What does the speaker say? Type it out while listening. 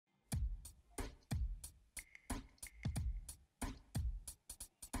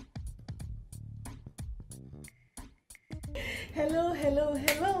Hello.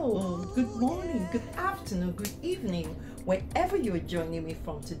 Good morning, good afternoon, good evening, wherever you're joining me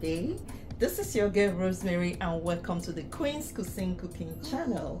from today. This is your girl Rosemary and welcome to the Queen's Cuisine Cooking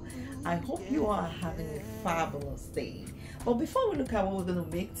channel. I hope you are having a fabulous day. But before we look at what we're going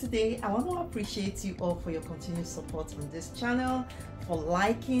to make today, I want to appreciate you all for your continued support on this channel, for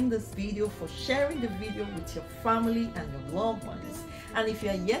liking this video, for sharing the video with your family and your loved ones. And if you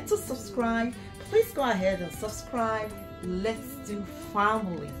are yet to subscribe, please go ahead and subscribe. Let's do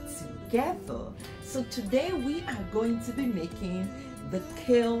family together. So today we are going to be making the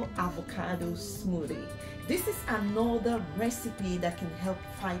kale avocado smoothie. This is another recipe that can help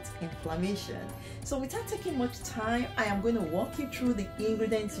fight inflammation. So without taking much time, I am going to walk you through the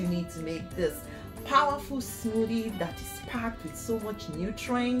ingredients you need to make this powerful smoothie that is packed with so much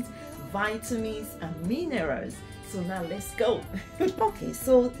nutrients, vitamins and minerals. So now let's go. Okay,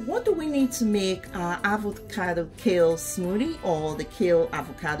 so what do we need to make our avocado kale smoothie or the kale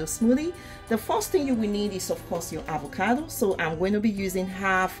avocado smoothie? The first thing you will need is of course your avocado. So I'm going to be using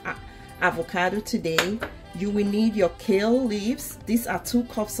half avocado today. You will need your kale leaves. These are 2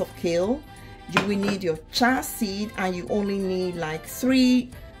 cups of kale. You will need your chia seed, and you only need like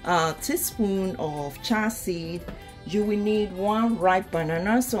 3 teaspoons of chia seed. You will need 1 ripe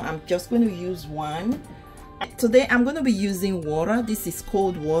banana, so I'm just going to use 1. Today I'm going to be using water. This is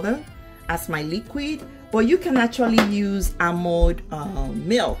cold water as my liquid, but you can actually use almond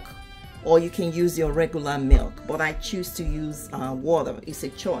milk, or you can use your regular milk, but I choose to use water. It's a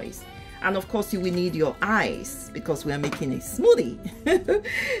choice. And of course you will need your ice because we are making a smoothie.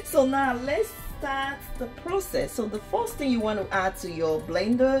 So now let's start the process. So the first thing you want to add to your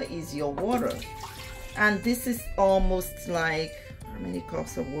blender is your water, and this is almost like, how many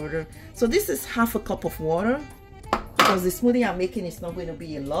cups of water? So this is half a cup of water because the smoothie I'm making is not going to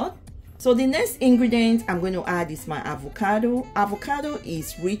be a lot. So the next ingredient I'm going to add is my avocado. Avocado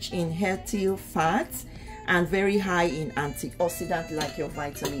is rich in healthy fats and very high in antioxidants like your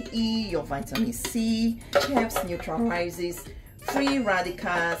vitamin E, your vitamin C. It helps neutralizes free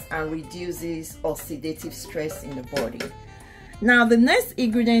radicals and reduces oxidative stress in the body. Now the next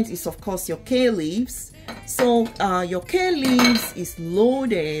ingredient is of course your kale leaves. So your kale leaves is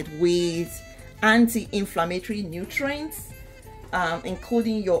loaded with anti-inflammatory nutrients,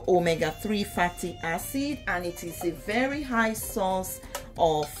 including your omega-3 fatty acid, and it is a very high source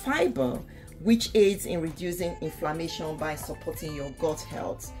of fiber which aids in reducing inflammation by supporting your gut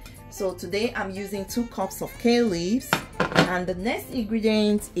health. So today I'm using 2 cups of kale leaves, and the next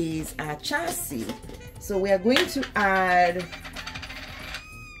ingredient is our chia seed. So we are going to add,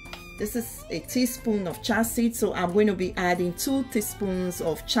 this is a teaspoon of chia seed, so I'm going to be adding 2 teaspoons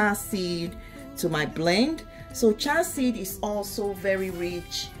of chia seed to my blend. So chia seed is also very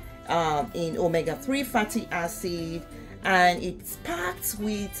rich in omega-3 fatty acid, and it's packed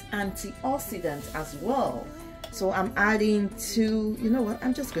with antioxidants as well. So I'm adding 2, you know what,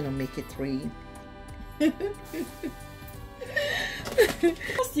 I'm just going to make it 3.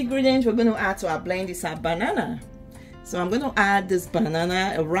 First ingredient we're going to add to our blend is our banana. So I'm going to add this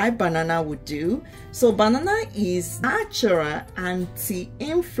banana. A ripe banana would do. So banana is natural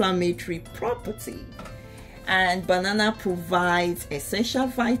anti-inflammatory property, and banana provides essential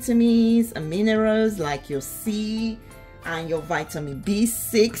vitamins and minerals like your C and your vitamin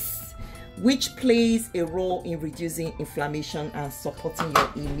B6, which plays a role in reducing inflammation and supporting your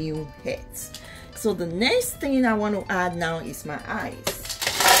immune health. So the next thing I want to add now is my ice.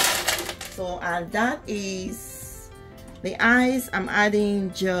 So, and that is the ice. I'm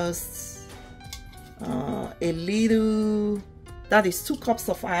adding just a little, that is 2 cups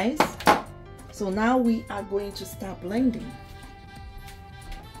of ice. So now we are going to start blending.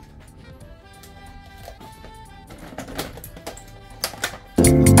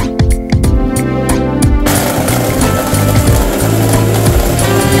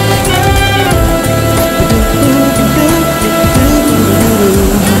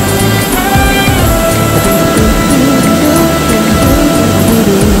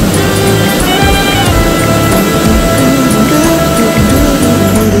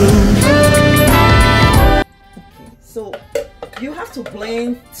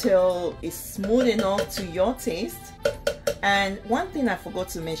 Till it's smooth enough to your taste. And one thing I forgot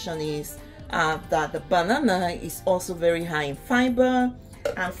to mention is that the banana is also very high in fiber,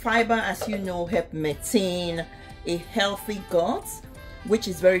 and fiber, as you know, help maintain a healthy gut, which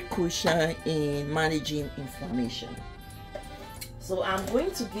is very crucial in managing inflammation. So I'm going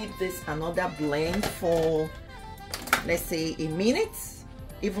to give this another blend for, let's say, a minute,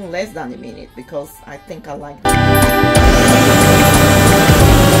 even less than a minute, because I think I like that.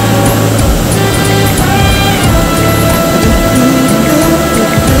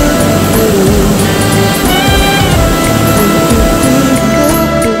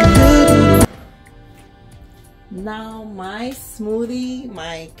 now my smoothie,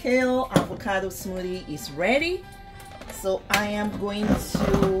 my kale avocado smoothie is ready. So I am going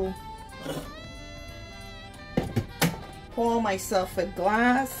to pour myself a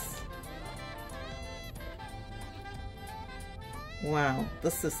glass. Wow,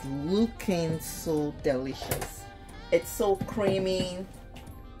 this is looking so delicious. It's so creamy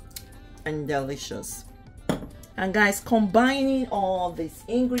and delicious. And guys, combining all these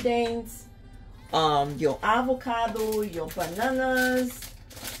ingredients, your avocado, your bananas,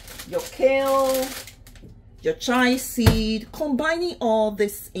 your kale, your chia seed, combining all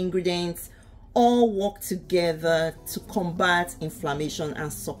these ingredients all work together to combat inflammation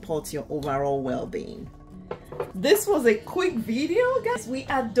and support your overall well-being. This was a quick video, guys. We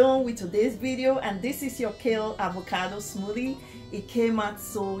are done with today's video, and this is your kale avocado smoothie. It came out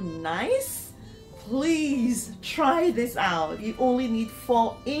so nice. Please try this out. You only need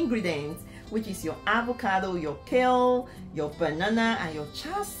 4 ingredients, which is your avocado, your kale, your banana, and your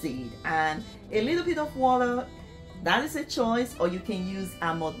chia seed, and a little bit of water. That is a choice, or you can use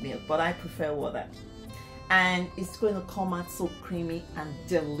almond milk, but I prefer water. And it's going to come out so creamy and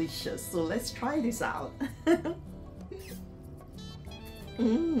delicious. So let's try this out. It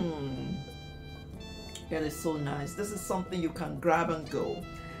is so nice. This is something you can grab and go.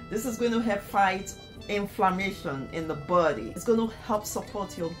 This is going to help fight inflammation in the body. It's going to help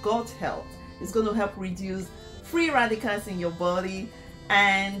support your gut health. It's going to help reduce free radicals in your body,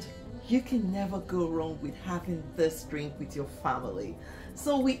 and you can never go wrong with having this drink with your family.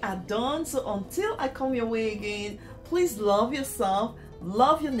 So we are done. So until I come your way again, please love yourself,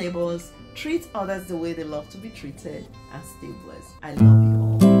 love your neighbors, treat others the way they love to be treated, and stay blessed. I love you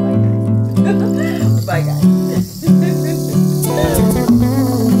all. Bye guys. Bye guys.